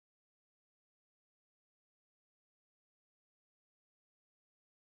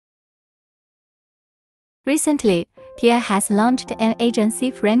Recently, PIA has launched an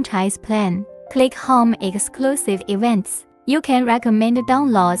agency franchise plan. Click Home Exclusive Events. You can recommend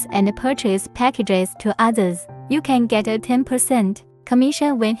downloads and purchase packages to others. You can get a 10%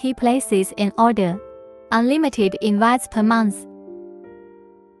 commission when he places an order. Unlimited invites per month.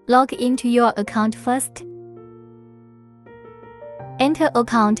 Log into your account first. Enter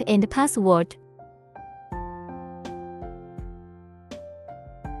account and password.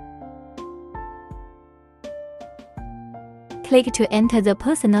 Click to enter the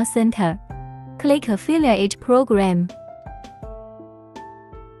personal center. Click Affiliate Program.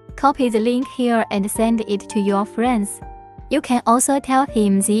 Copy the link here and send it to your friends. You can also tell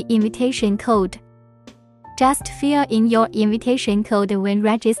him the invitation code. Just fill in your invitation code when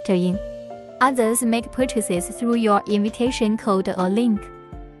registering. Others make purchases through your invitation code or link.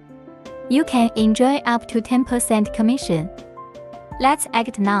 You can enjoy up to 10% commission. Let's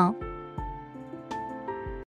act now.